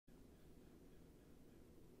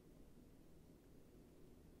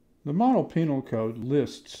The Model Penal Code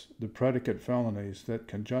lists the predicate felonies that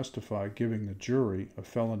can justify giving the jury a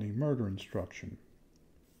felony murder instruction.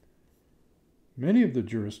 Many of the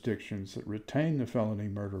jurisdictions that retain the felony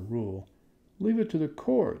murder rule leave it to the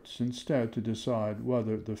courts instead to decide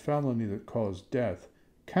whether the felony that caused death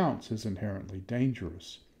counts as inherently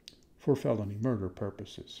dangerous for felony murder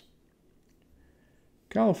purposes.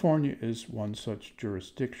 California is one such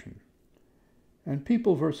jurisdiction, and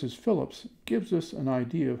People v. Phillips gives us an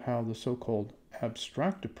idea of how the so-called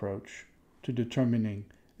abstract approach to determining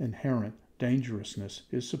inherent dangerousness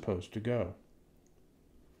is supposed to go.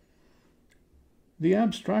 The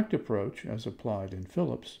abstract approach, as applied in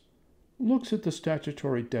Phillips, looks at the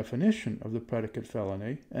statutory definition of the predicate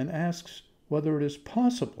felony and asks whether it is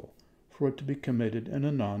possible for it to be committed in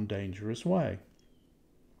a non-dangerous way.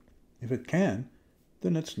 If it can,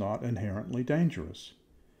 then it's not inherently dangerous.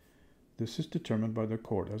 This is determined by the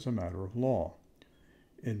court as a matter of law.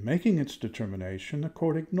 In making its determination, the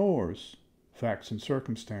court ignores facts and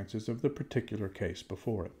circumstances of the particular case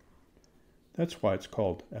before it. That's why it's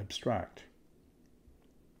called abstract.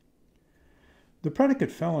 The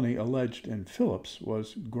predicate felony alleged in Phillips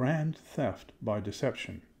was grand theft by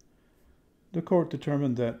deception. The court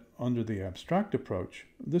determined that, under the abstract approach,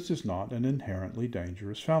 this is not an inherently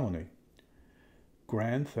dangerous felony.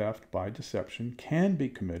 Grand theft by deception can be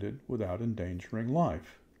committed without endangering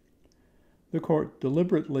life. The court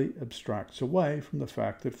deliberately abstracts away from the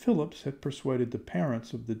fact that Phillips had persuaded the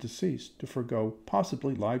parents of the deceased to forego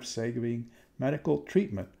possibly life-saving medical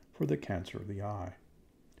treatment for the cancer of the eye.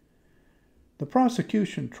 The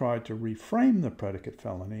prosecution tried to reframe the predicate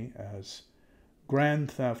felony as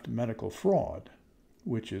grand theft medical fraud,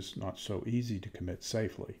 which is not so easy to commit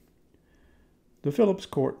safely. The Phillips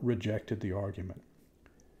court rejected the argument.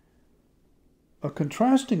 A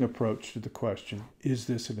contrasting approach to the question, is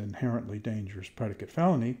this an inherently dangerous predicate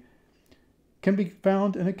felony, can be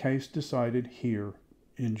found in a case decided here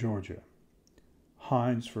in Georgia,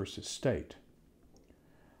 Hines v. State.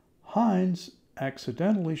 Hines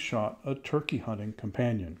accidentally shot a turkey hunting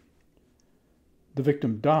companion. The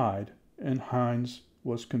victim died, and Hines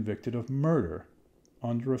was convicted of murder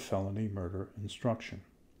under a felony murder instruction.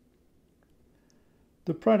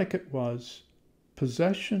 The predicate was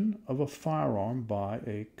possession of a firearm by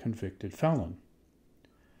a convicted felon.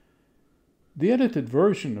 The edited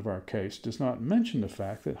version of our case does not mention the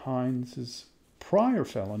fact that Hines's prior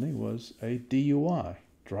felony was a DUI,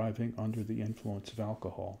 driving under the influence of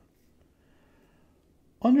alcohol.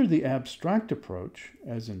 Under the abstract approach,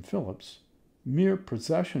 as in Phillips, mere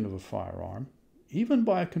possession of a firearm, even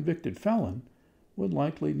by a convicted felon, would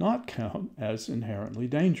likely not count as inherently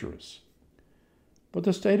dangerous. But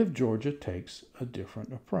the state of Georgia takes a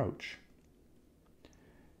different approach.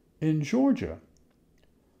 In Georgia,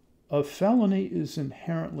 a felony is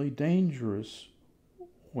inherently dangerous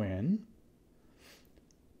when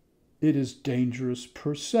it is dangerous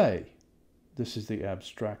per se. This is the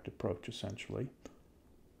abstract approach, essentially.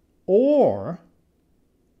 Or,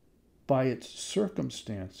 by its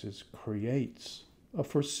circumstances, creates a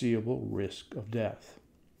foreseeable risk of death.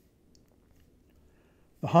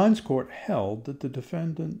 The Hines court held that the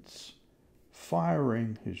defendant's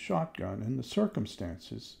firing his shotgun in the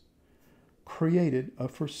circumstances created a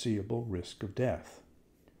foreseeable risk of death.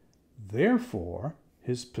 Therefore,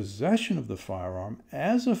 his possession of the firearm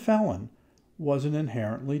as a felon was an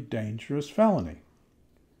inherently dangerous felony.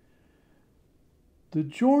 The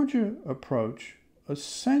Georgia approach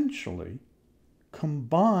essentially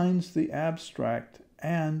combines the abstract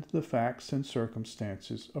and the facts and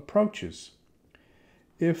circumstances approaches.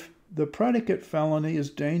 If the predicate felony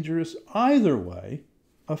is dangerous either way,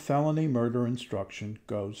 a felony murder instruction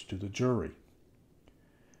goes to the jury.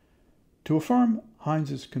 To affirm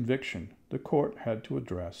Hines's conviction, the court had to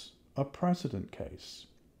address a precedent case,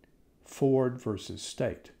 Ford v.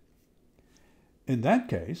 State. In that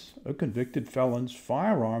case, a convicted felon's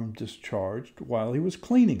firearm discharged while he was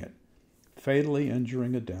cleaning it, fatally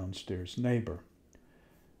injuring a downstairs neighbor.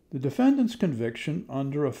 The defendant's conviction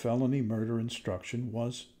under a felony murder instruction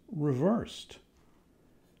was reversed.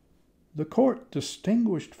 The court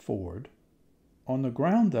distinguished Ford on the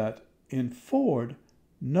ground that, in Ford,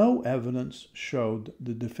 no evidence showed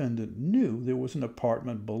the defendant knew there was an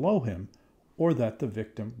apartment below him or that the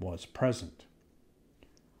victim was present,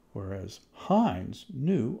 whereas Hines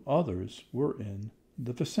knew others were in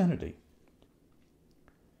the vicinity.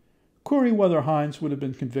 Query whether Hines would have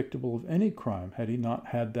been convictable of any crime had he not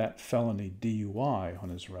had that felony DUI on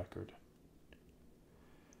his record.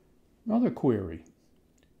 Another query.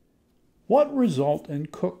 What result in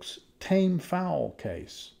Cook's tame fowl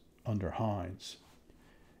case under Hines?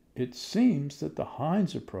 It seems that the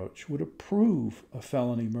Hines approach would approve a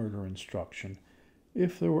felony murder instruction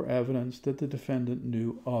if there were evidence that the defendant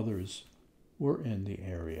knew others were in the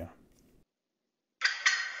area.